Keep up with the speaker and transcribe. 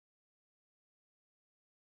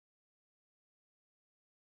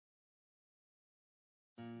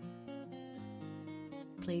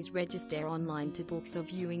Please register online to book your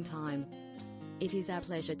viewing time. It is our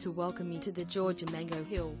pleasure to welcome you to the Georgia Mango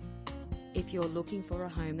Hill. If you're looking for a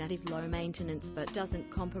home that is low maintenance but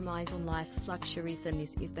doesn't compromise on life's luxuries, then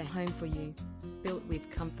this is the home for you. Built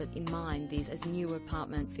with comfort in mind, these as new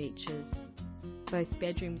apartment features. Both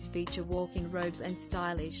bedrooms feature walk-in robes and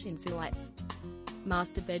stylish ensuites.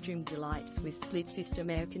 Master bedroom delights with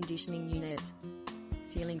split-system air conditioning unit.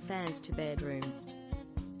 Ceiling fans to bedrooms.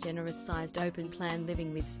 Generous-sized open-plan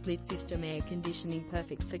living with split-system air conditioning,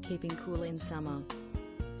 perfect for keeping cool in summer.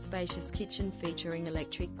 Spacious kitchen featuring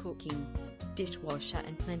electric cooking, dishwasher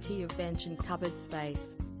and plenty of bench and cupboard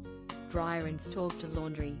space. Dryer installed to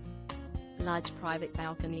laundry. Large private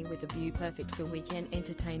balcony with a view, perfect for weekend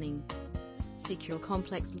entertaining. Secure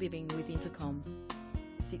complex living with intercom.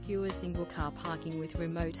 Secure single car parking with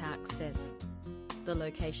remote access. The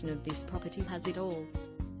location of this property has it all.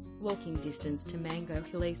 Walking distance to Mango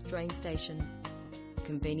Hill East train station.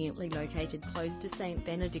 Conveniently located close to St.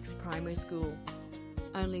 Benedict's Primary School.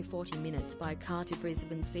 Only 40 minutes by car to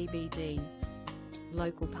Brisbane CBD.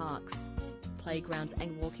 Local parks, playgrounds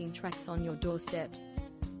and walking tracks on your doorstep.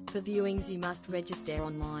 For viewings you must register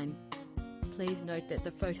online. Please note that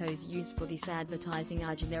the photos used for this advertising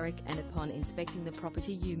are generic, and upon inspecting the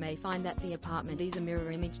property you may find that the apartment is a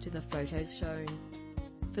mirror image to the photos shown.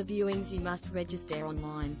 For viewings you must register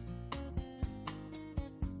online.